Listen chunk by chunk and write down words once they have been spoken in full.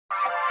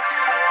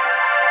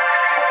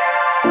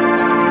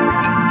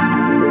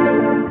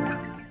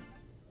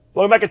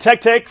Welcome back to Tech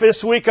Take.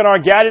 This week on our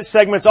gadget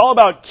segment, it's all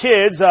about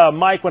kids.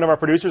 Mike, one of our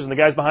producers, and the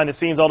guys behind the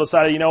scenes all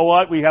decided, you know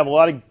what, we have a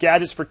lot of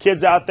gadgets for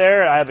kids out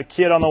there. I have a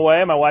kid on the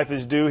way. My wife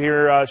is due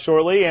here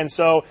shortly, and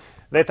so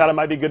they thought it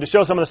might be good to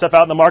show some of the stuff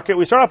out in the market.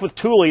 We start off with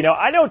Thule. Now,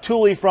 I know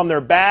Thule from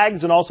their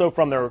bags and also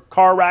from their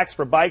car racks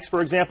for bikes,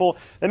 for example.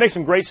 They make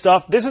some great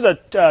stuff. This is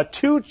a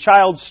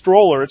two-child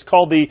stroller. It's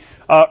called the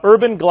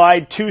Urban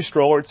Glide 2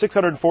 stroller. It's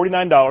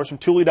 $649 from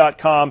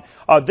Thule.com.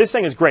 This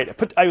thing is great.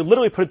 I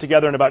literally put it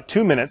together in about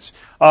 2 minutes.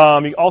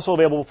 Also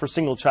available for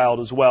single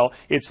child as well.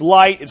 It's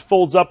light. It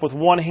folds up with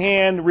one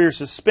hand, rear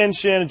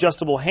suspension,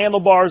 adjustable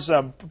handlebars,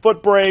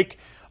 foot brake.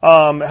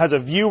 It has a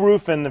view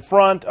roof in the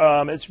front.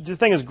 The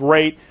thing is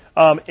great.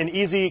 And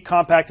easy,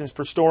 compact, and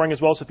for storing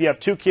as well. So if you have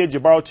 2 kids,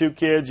 you borrow 2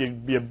 kids, you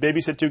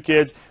babysit 2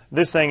 kids,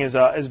 this thing is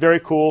very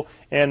cool,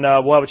 and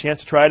we'll have a chance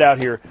to try it out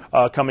here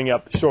coming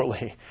up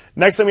shortly.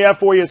 Next thing we have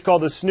for you is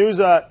called the Snooze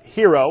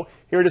Hero.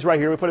 Here it is right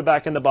here. We put it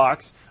back in the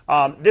box.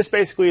 This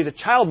basically is a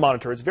child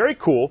monitor. It's very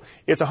cool.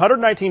 It's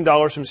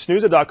 $119 from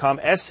Snooza.com,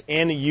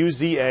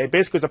 S-N-U-Z-A.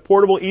 Basically, it's a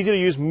portable,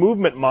 easy-to-use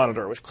movement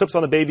monitor, which clips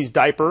on the baby's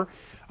diaper.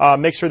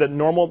 Make sure that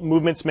normal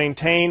movements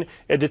maintain.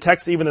 It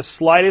detects even the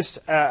slightest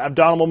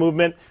abdominal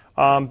movement.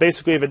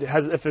 Basically,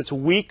 if it's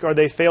weak or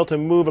they fail to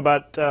move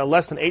about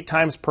less than 8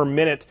 times per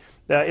minute,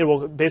 it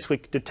will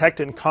basically detect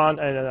and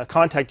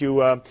contact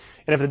you. And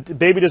if the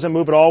baby doesn't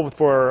move at all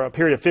for a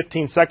period of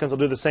 15 seconds,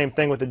 it'll do the same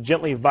thing with a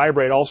gently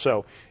vibrate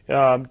also,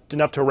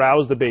 enough to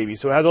arouse the baby.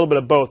 So it has a little bit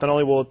of both. Not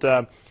only will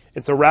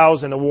it's a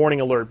rouse and a warning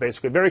alert,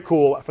 basically. Very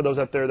cool for those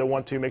out there that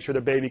want to make sure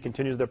their baby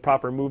continues their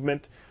proper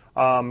movement.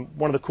 One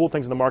of the cool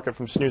things in the market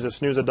from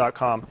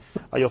Snooza.com.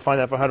 You'll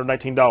find that for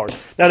 $119.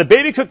 Now, the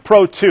Babycook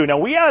Pro 2. Now,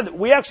 we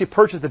actually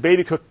purchased the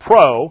Babycook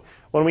Pro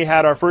when we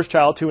had our first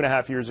child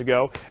 2.5 years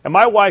ago. And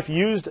my wife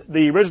used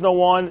the original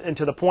one and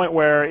to the point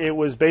where it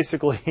was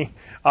basically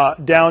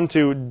down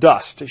to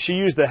dust. She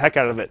used the heck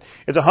out of it.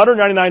 It's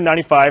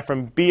 $199.95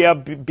 from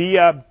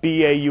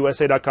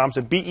BAUSA.com.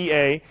 So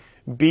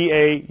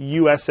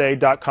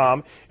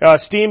BAUSA.com.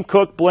 Steam,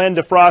 cook, blend,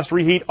 defrost,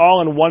 reheat, all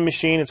in one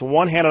machine. It's a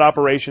one-handed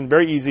operation,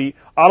 very easy.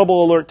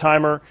 Audible alert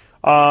timer,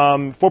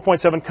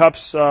 4.7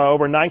 cups,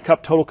 over 9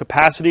 cup total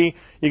capacity.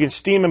 You can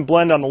steam and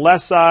blend on the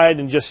left side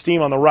and just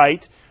steam on the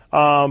right.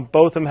 Both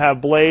of them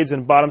have blades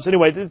and bottoms.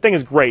 Anyway, the thing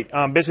is great.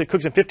 Basically, it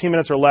cooks in 15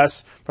 minutes or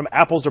less, from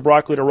apples to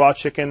broccoli to raw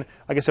chicken.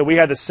 Like I said, we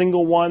had the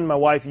single one. My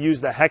wife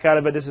used the heck out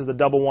of it. This is the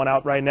double one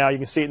out right now. You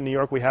can see it in New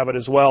York. We have it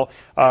as well.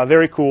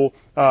 Very cool.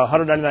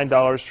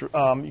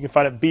 $199. You can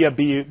find it at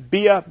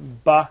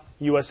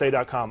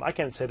BABUSA.com. I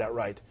can't say that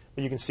right,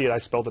 but you can see it. I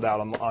spelled it out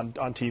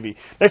on TV.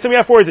 Next thing we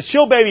have for you is the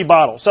Chill Baby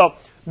bottle. So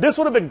this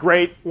would have been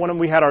great when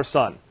we had our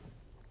son.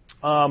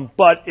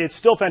 But it's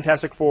still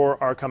fantastic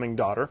for our coming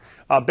daughter.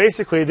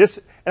 Basically, this,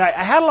 and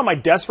I had it on my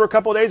desk for a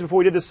couple of days before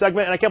we did this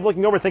segment, and I kept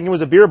looking over thinking it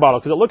was a beer bottle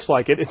because it looks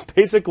like it. It's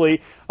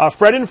basically,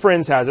 Fred and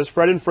Friends has this,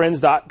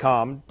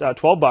 fredandfriends.com,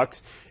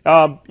 $12.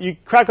 You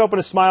crack open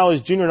a smile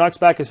as Junior knocks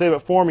back his favorite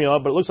formula,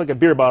 but it looks like a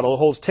beer bottle. It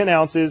holds 10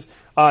 ounces.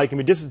 It can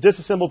be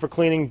disassembled for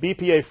cleaning,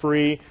 BPA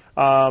free.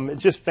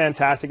 It's just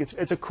fantastic.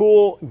 It's a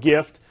cool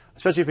gift,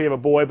 especially if you have a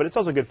boy, but it's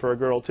also good for a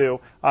girl too.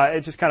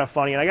 It's just kind of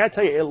funny, and I got to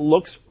tell you, it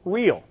looks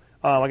real.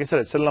 Like I said,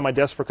 it's sitting on my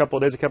desk for a couple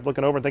of days. I kept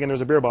looking over and thinking there was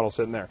a beer bottle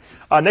sitting there.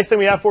 Next thing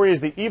we have for you is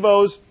the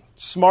Evoz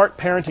Smart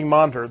Parenting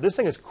Monitor. This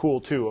thing is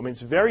cool, too. I mean,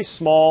 it's very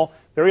small,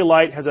 very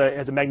light, has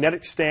a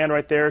magnetic stand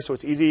right there, so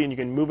it's easy, and you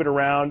can move it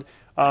around,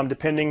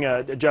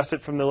 adjust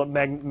it from the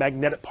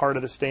magnetic part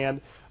of the stand.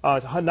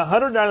 It's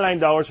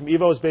 $199 from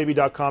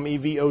evozbaby.com,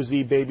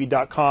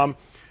 evozbaby.com.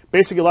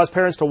 Basically allows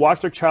parents to watch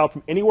their child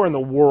from anywhere in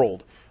the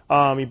world.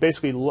 You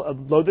basically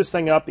load this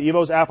thing up, the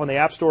Evoz app on the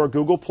App Store,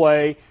 Google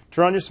Play,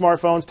 turn on your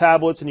smartphones,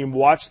 tablets, and you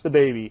watch the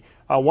baby.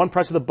 One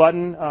press of the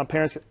button,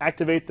 parents can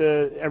activate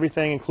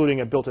everything, including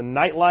a built-in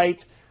night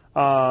light,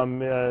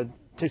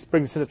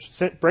 brings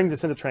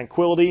us into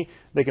tranquility.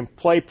 They can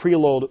play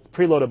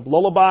preloaded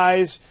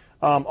lullabies,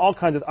 all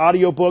kinds of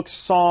audiobooks,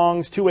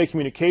 songs, two-way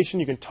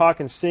communication. You can talk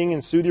and sing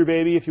and soothe your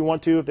baby if you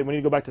want to, if they need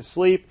to go back to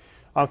sleep.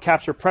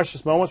 Capture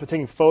precious moments by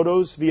taking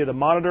photos via the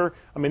monitor.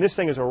 I mean, this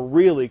thing is a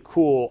really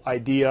cool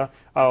idea.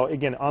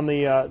 Again, on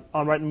the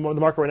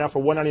market right now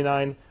for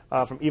 $199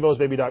 from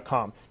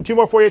evozbaby.com. 2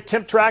 more for you.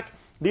 Temp Track.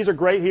 These are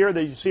great here.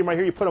 You see them right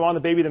here. You put them on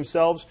the baby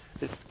themselves.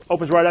 It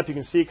opens right up. You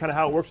can see kind of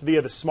how it works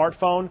via the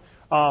smartphone.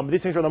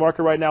 These things are on the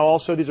market right now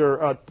also. These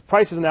are, the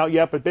price isn't out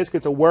yet, but basically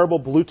it's a wearable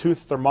Bluetooth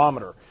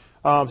thermometer.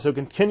 So it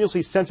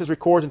continuously senses,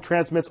 records, and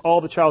transmits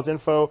all the child's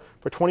info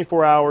for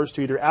 24 hours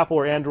to either Apple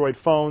or Android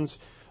phones.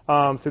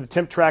 Through the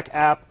Temp Track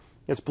app.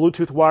 It's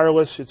Bluetooth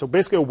wireless. It's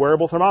basically a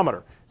wearable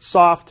thermometer.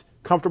 Soft,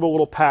 comfortable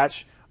little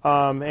patch,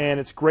 and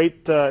it's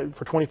great for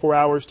 24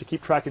 hours to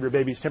keep track of your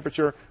baby's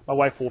temperature. My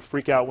wife will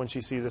freak out when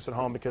she sees this at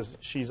home because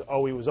she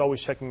was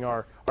always checking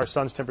our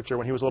son's temperature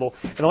when he was little.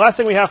 And the last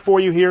thing we have for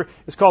you here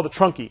is called the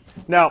Trunki.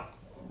 Now,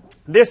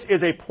 this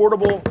is a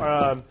portable,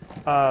 well,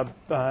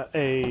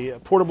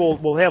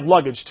 they have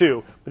luggage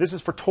too, but this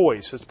is for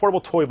toys. So it's a portable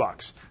toy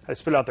box. I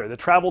spit it out there. The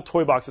travel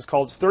toy box is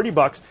called, it's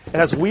 $30. It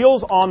has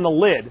wheels on the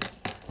lid.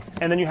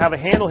 and then you have a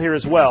handle here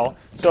as well.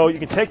 So you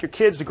can take your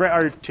kids to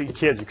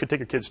kids. You could take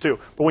your kids too.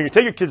 But when you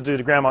take your kids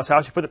to grandma's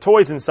house, you put the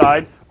toys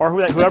inside, or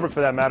whoever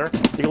for that matter.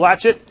 You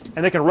latch it,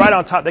 and they can ride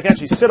on top. They can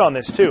actually sit on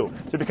this too.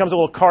 So it becomes a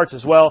little cart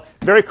as well.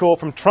 Very cool.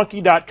 From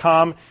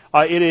Trunki.com.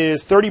 It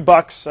is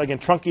 $30. Again,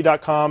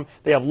 Trunki.com.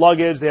 They have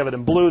luggage. They have it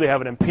in blue. They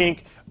have it in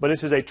pink. But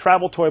this is a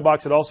travel toy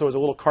box. It also has a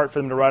little cart for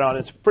them to ride on.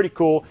 It's pretty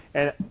cool.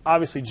 And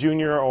obviously,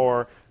 Junior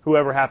or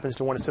whoever happens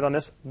to want to sit on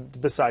this,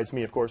 besides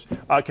me, of course,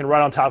 can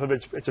ride on top of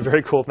it. It's a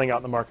very cool thing out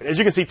in the market. As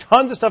you can see,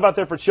 tons of stuff out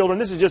there for children.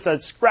 This is just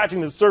scratching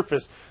the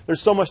surface.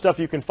 There's so much stuff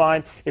you can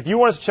find. If you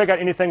want us to check out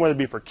anything, whether it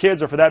be for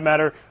kids or for that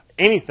matter,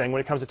 anything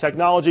when it comes to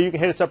technology, you can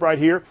hit us up right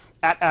here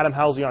at Adam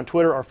Housley on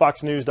Twitter or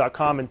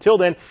foxnews.com. Until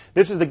then,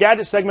 this is the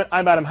Gadget segment.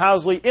 I'm Adam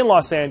Housley in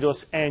Los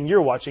Angeles, and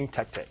you're watching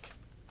Tech Take.